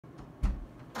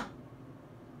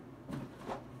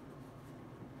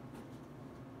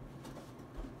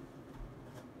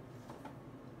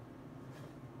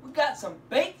got some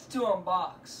baits to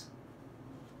unbox.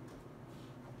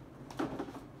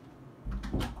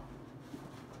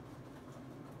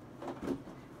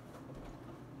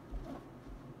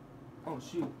 Oh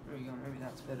shoot, there we go, maybe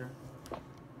that's better.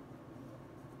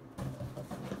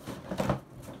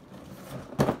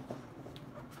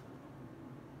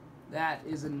 That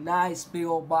is a nice big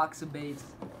old box of baits.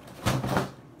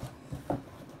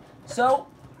 So,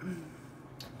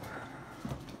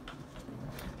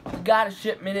 we got a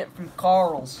shipment from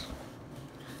Karls.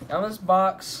 Now in this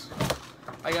box,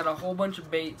 I got a whole bunch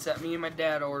of baits that me and my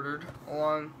dad ordered,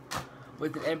 along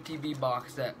with an MTB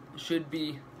box that should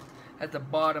be at the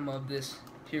bottom of this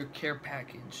here care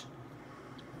package.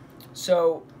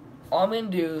 So, all I'm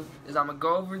going to do is I'm going to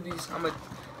go over these, I'm going to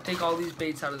take all these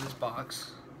baits out of this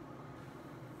box,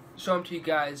 show them to you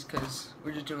guys because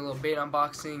we're just doing a little bait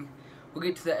unboxing. We'll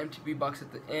get to the MTB box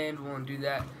at the end. We'll want to do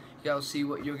that. You guys will see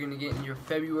what you're going to get in your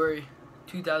February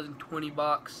 2020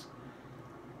 box.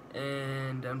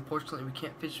 And unfortunately we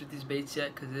can't fish with these baits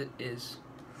yet because it is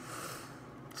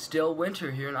still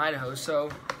winter here in Idaho.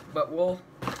 So, but we'll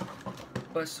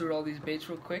bust through all these baits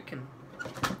real quick and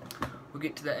we'll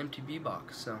get to the MTB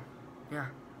box. So, yeah.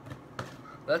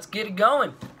 Let's get it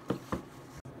going.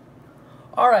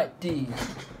 Alright, D.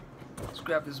 Let's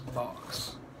grab this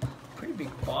box. Pretty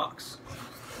big box.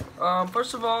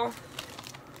 First of all,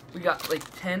 we got like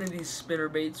 10 of these spinner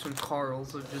baits from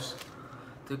Karls. They're just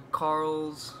the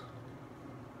Karls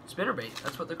spinner bait.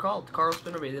 That's what they're called. Karls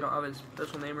spinner bait. They don't have a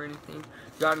special name or anything.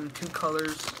 Got them in 2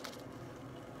 colors.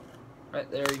 Right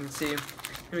there, you can see. Here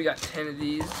we got 10 of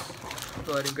these.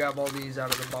 Go ahead and grab all these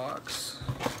out of the box.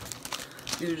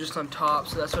 These are just on top,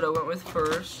 so that's what I went with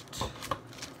first.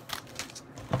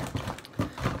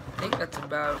 I think that's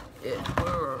about it.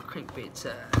 Where are our crankbaits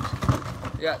at?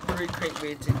 We got 3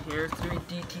 crankbaits in here, 3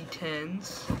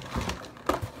 DT10s.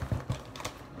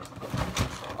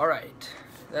 Alright,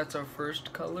 that's our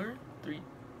first color, 3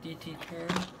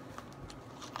 DT10.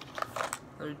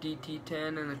 Another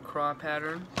DT10 and a craw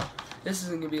pattern. This is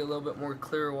going to be a little bit more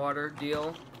clear water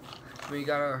deal. We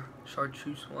got our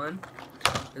chartreuse one.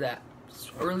 That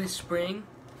early spring,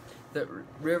 the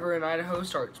river in Idaho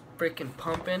starts freaking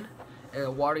pumping. And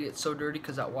the water gets so dirty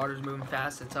because that water's moving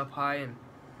fast. It's up high, and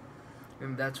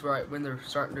that's right when they're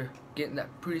starting to get in that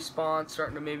pre-spawn,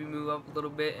 starting to maybe move up a little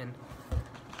bit, and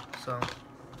so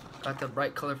got the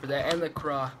bright color for that, and the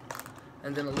craw,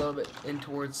 and then a little bit in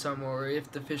towards summer, or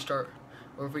if the fish start,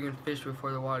 or if we can fish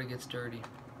before the water gets dirty.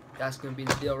 That's gonna be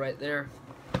the deal right there.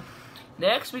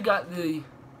 Next, we got the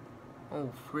the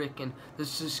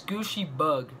Saskushi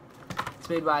bug. It's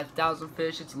made by 1,000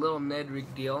 Fish. It's a little Ned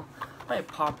rig deal. I might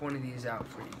pop one of these out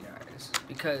for you guys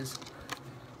because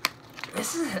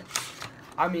this is,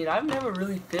 I mean, I've never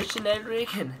really fished a Ned rig,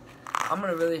 and I'm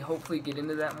gonna really hopefully get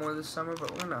into that more this summer.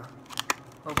 But we're gonna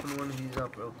open one of these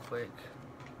up real quick.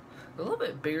 They're a little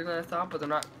bit bigger than I thought, but they're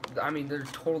not. I mean, they're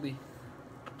totally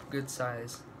good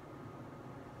size.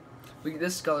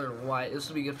 This color in white. This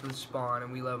will be good for the spawn,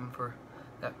 and we love them for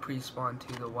that pre-spawn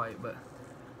too, the white, but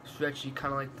stretchy,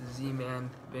 kind of like the Z-Man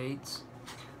baits.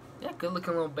 Yeah, good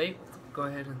looking little bait. Go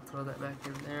ahead and throw that back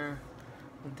in there.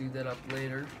 We'll do that up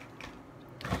later.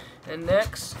 And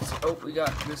next, we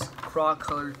got this craw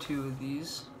color, 2 of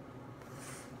these.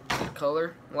 Good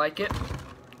color, like it.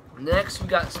 Next, we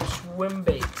got some swim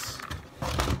baits.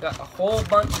 Got a whole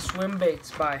bunch of swim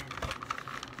baits by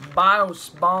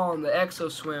Spawn, the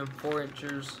Exo Swim, 4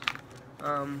 inchers.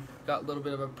 Got a little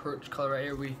bit of a perch color right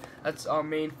here. That's our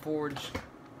main forage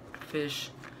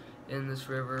fish in this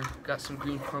river. Got some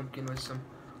green pumpkin with some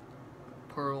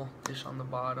pearl fish on the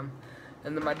bottom.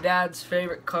 And then my dad's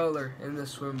favorite color in the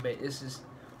swim bait. This is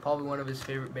probably one of his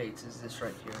favorite baits, is this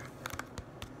right here.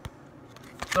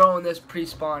 Throwing this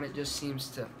pre-spawn, it just seems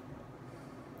to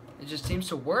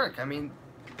work. I mean,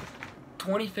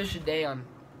 20 fish a day on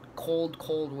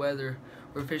cold weather.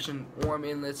 We're fishing warm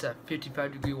inlets at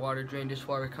 55-degree water, drain dish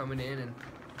water coming in, and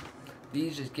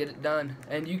these just get it done.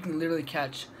 And you can literally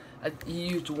catch, he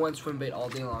used 1 swim bait all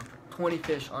day long. 20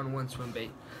 fish on 1 swim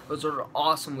bait. Those are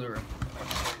awesome lure.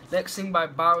 Next thing by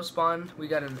Biospawn, we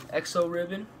got an Exo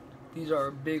ribbon. These are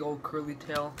a big old curly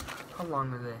tail. How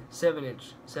long are they? 7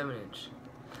 inch.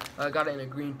 I got it in a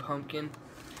green pumpkin.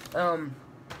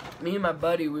 Me and my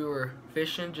buddy, we were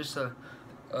fishing just a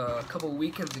couple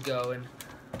weekends ago, and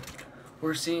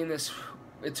we're seeing this.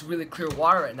 It's really clear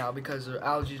water right now because the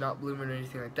algae's not blooming or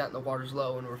anything like that, and the water's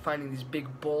low, and we're finding these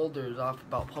big boulders off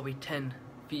about probably 10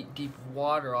 feet deep of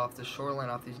water off the shoreline,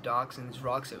 off these docks and these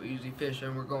rocks that we usually fish,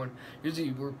 and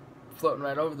usually we're floating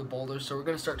right over the boulders, so we're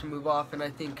going to start to move off, and I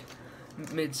think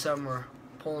midsummer,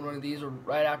 pulling one of these, or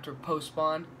right after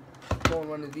post-spawn, pulling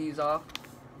one of these off.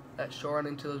 that short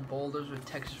into those boulders with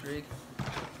Texas rig.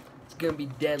 It's gonna be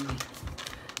deadly.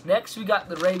 Next we got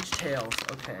the Rage Tails.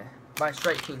 Okay, by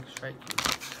Strike King.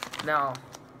 Now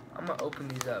I'm gonna open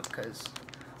these up because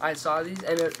I saw these,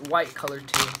 and they're white color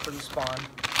too for the spawn.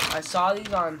 I saw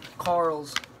these on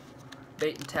Karls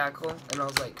Bait and Tackle, and I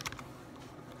was like,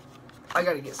 I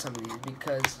gotta get some of these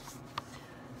because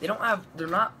they're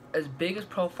not as big as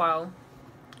profile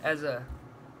as a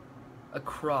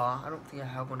craw. I don't think I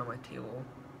have one on my table,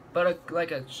 but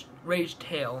like a Rage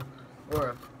Tail or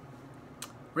a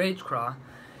Rage Craw,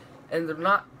 and they're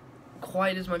not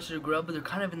quite as much as a grub, but they're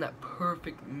kind of in that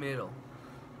perfect middle.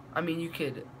 I mean, you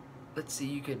could, let's see,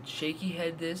 you could shaky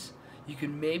head this, you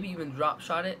could maybe even drop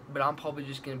shot it, but I'm probably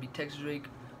just gonna be Texas rig,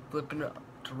 flipping it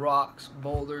to rocks,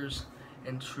 boulders,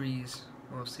 and trees.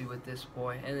 We'll see with this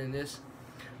boy, and then this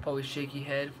probably shaky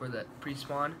head for that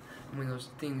pre-spawn. I mean, those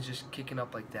things just kicking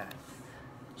up like that.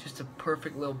 Just a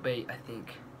perfect little bait, I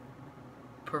think.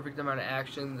 Perfect amount of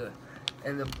action.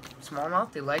 And the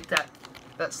smallmouth, they like that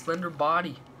slender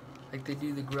body, like they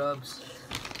do the grubs.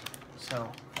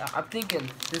 So I'm thinking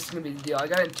this is gonna be the deal. I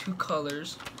got it in 2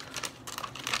 colors.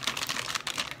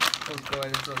 Let's go ahead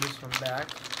and throw this one back.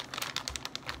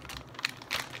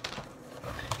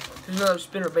 There's another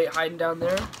spinner bait hiding down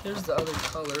there. Here's the other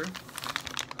color.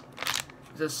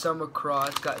 It's a summer craw.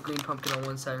 It's got green pumpkin on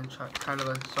one side and kind of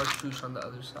a chartreuse on the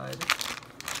other side.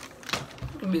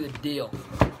 It's gonna be the deal.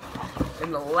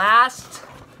 And the last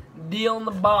deal in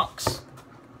the box.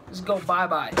 Let's go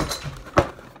bye-bye.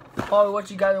 Probably what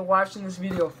you guys are watching this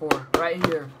video for, right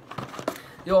here.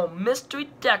 The old mystery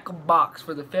tackle box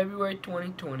for the February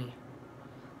 2020.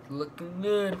 Looking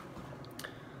good.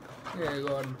 I'm gonna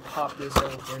go ahead and pop this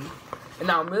open. And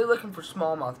now I'm really looking for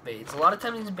smallmouth baits. A lot of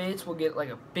times these baits will get like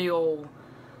a big old,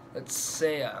 let's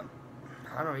say I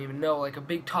don't even know, like a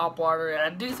big topwater. And I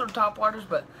do throw topwaters,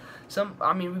 but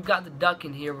I mean, we've got the duck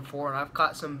in here before, and I've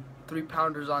caught some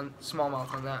 3-pounders on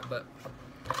smallmouth on that. But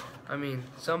I mean,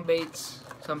 some baits,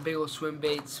 some big old swim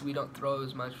baits, we don't throw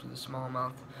as much for the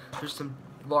smallmouth. There's some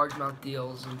largemouth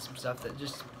deals and some stuff that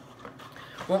just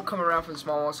won't come around for the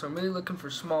smallmouth. So I'm really looking for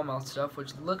smallmouth stuff,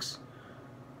 which looks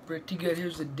pretty good.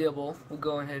 Here's the dibble. We'll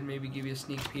go ahead and maybe give you a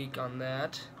sneak peek on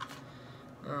that.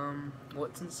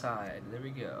 What's inside? There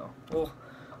we go. Oh,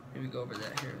 maybe go over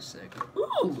that here in a second.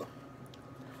 Ooh!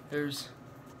 There's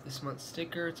this month's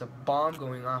sticker. It's a bomb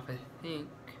going off, I think.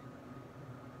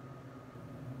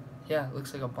 Yeah, it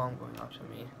looks like a bomb going off to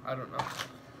me. I don't know.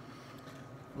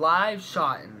 Live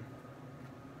shotting.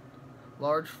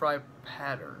 Large fry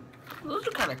pattern. Those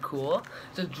are kind of cool.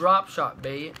 It's a drop shot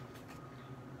bait.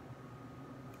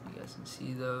 You guys can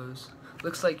see those.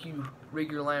 Looks like you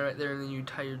rig your line right there, and then you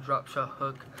tie your drop shot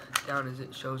hook down as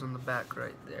it shows on the back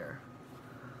right there.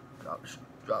 Drop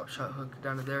shot hook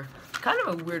down to there. Kind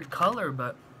of a weird color,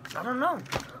 but I don't know.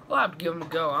 We'll have to give them a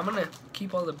go. I'm gonna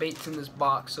keep all the baits in this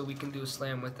box so we can do a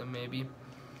slam with them maybe.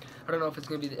 I don't know if it's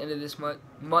gonna be the end of this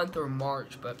month or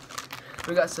March, but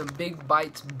we got some big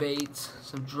bites baits,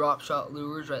 some drop shot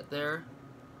lures right there.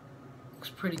 Looks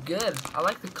pretty good. I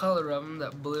like the color of them,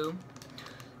 that blue.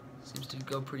 Seems to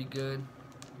go pretty good.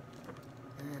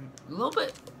 And a little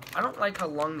bit, I don't like how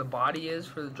long the body is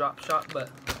for the drop shot, but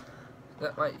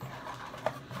that might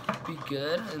be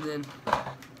good. And then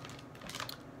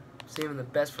saving the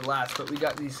best for last, but we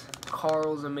got these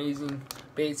Karls amazing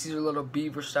baits. These are little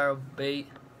beaver style bait.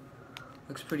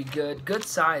 Looks pretty good. Good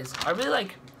size. I really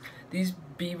like these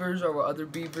beavers over other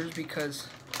beavers because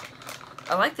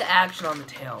I like the action on the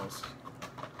tails.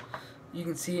 You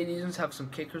can see these ones have some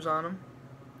kickers on them,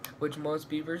 which most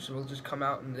beavers will just come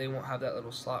out and they won't have that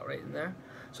little slot right in there.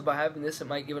 So by having this, it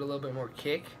might give it a little bit more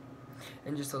kick,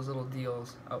 and just those little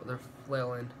deals out there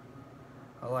flailing.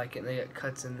 I like it. And they got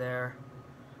cuts in there.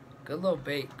 Good little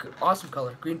bait. Good, awesome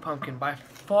color. Green pumpkin. By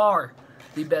far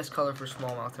the best color for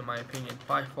smallmouth in my opinion.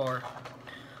 By far.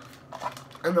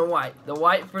 And the white. The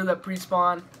white for the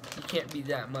pre-spawn, you can't beat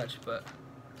that much, but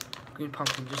green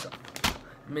pumpkin, just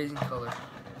amazing color.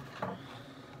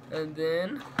 And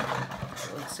then,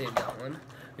 let's save that one.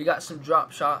 We got some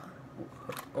drop shot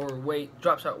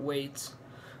weights.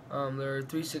 They're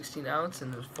 3/16 ounce,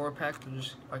 and there's 4-pack. They're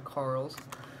just by Karls.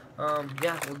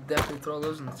 Yeah, we'll definitely throw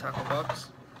those in the tackle box.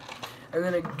 And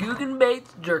then a Guggen bait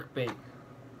jerk bait.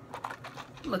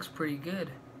 It looks pretty good.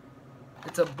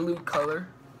 It's a blue color.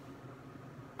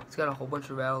 It's got a whole bunch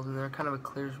of rattles in there, kind of a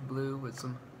clear blue with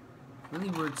some really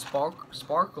weird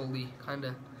sparkly kind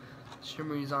of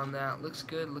shimmeries on that. Looks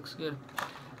good, looks good.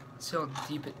 Let's see how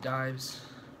deep it dives.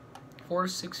 4 to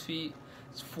 6 feet.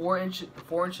 It's 4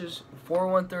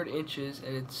 1/3 inches,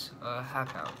 and it's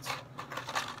 ½ ounce.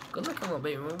 Good looking little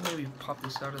bait. We'll maybe pop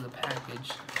this out of the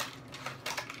package.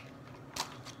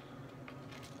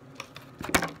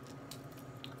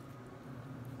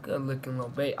 good looking little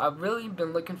bait. I've really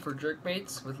been looking for jerk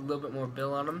baits with a little bit more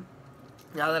bill on them.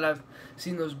 Now that I've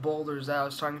seen those boulders that I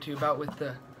was talking to you about with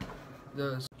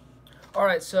those.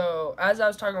 Alright, so as I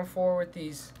was talking before with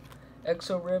these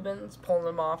exo ribbons, pulling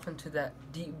them off into that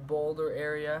deep boulder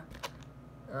area,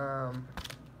 I'm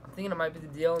thinking it might be the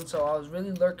deal, and so I was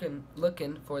really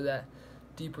looking for that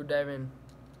deeper diving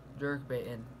jerk bait,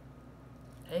 and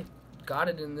hey, got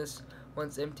it in this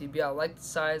one's MTB. I like the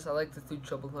size, I like the through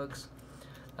treble hooks.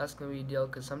 That's gonna be a deal,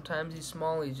 because sometimes these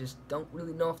smallies just don't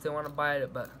really know if they want to bite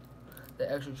it, but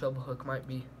the extra treble hook might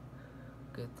be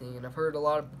a good thing. And I've heard a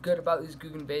lot of good about these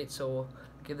Guggen baits, so we'll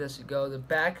give this a go. The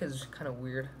back is kind of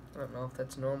weird. I don't know if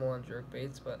that's normal on jerk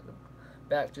baits, but the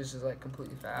back just is like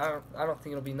completely fat. I don't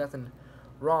think it'll be nothing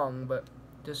wrong, but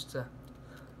just to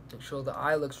make sure the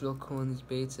eye looks real cool in these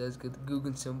baits. It has good the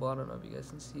Guggen symbol. I don't know if you guys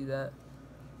can see that.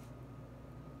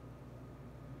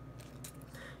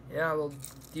 Yeah, a little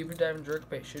deeper diving jerk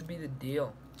bait should be the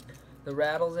deal. The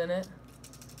rattles in it,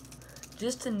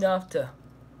 just enough to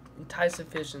entice a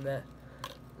fish in that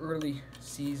early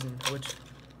season, which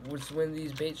was when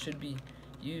these baits should be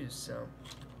used. So,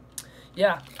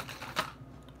 yeah.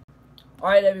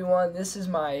 Alright, everyone, this is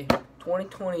my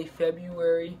 2020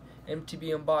 February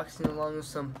MTB unboxing, along with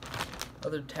some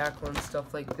other tackle and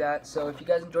stuff like that. So if you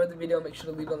guys enjoyed the video, make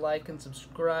sure to leave a like and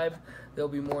subscribe. There'll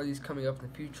be more of these coming up in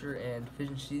the future, and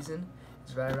fishing season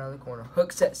is right around the corner.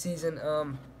 Hook set season,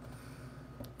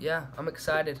 yeah, I'm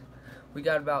excited. We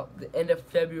got about the end of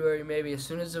February, maybe, as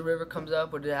soon as the river comes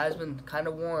up, but it has been kind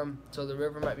of warm, so the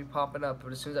river might be popping up,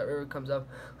 but as soon as that river comes up,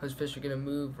 those fish are going to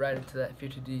move right into that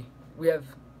 50D. We have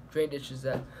drain ditches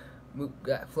that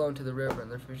flow into the river,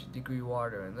 and they're 50-degree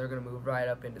water, and they're going to move right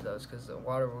up into those, because the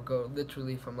water will go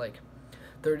literally from like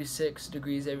 36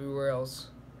 degrees everywhere else,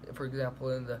 for example,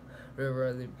 in the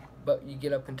river, but you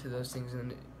get up into those things,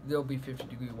 and there'll be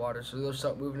 50-degree water, so they'll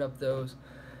start moving up those,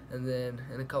 and then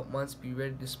in a couple months be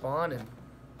ready to spawn.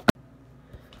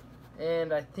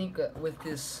 And I think with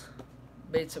this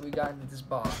baits that we got in this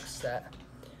box, that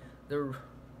they're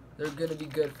gonna be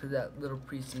good for that little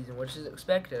preseason, which is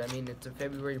expected. I mean, it's a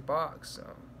February box,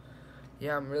 so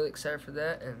yeah, I'm really excited for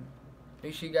that. And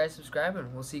make sure you guys subscribe,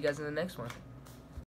 and we'll see you guys in the next one.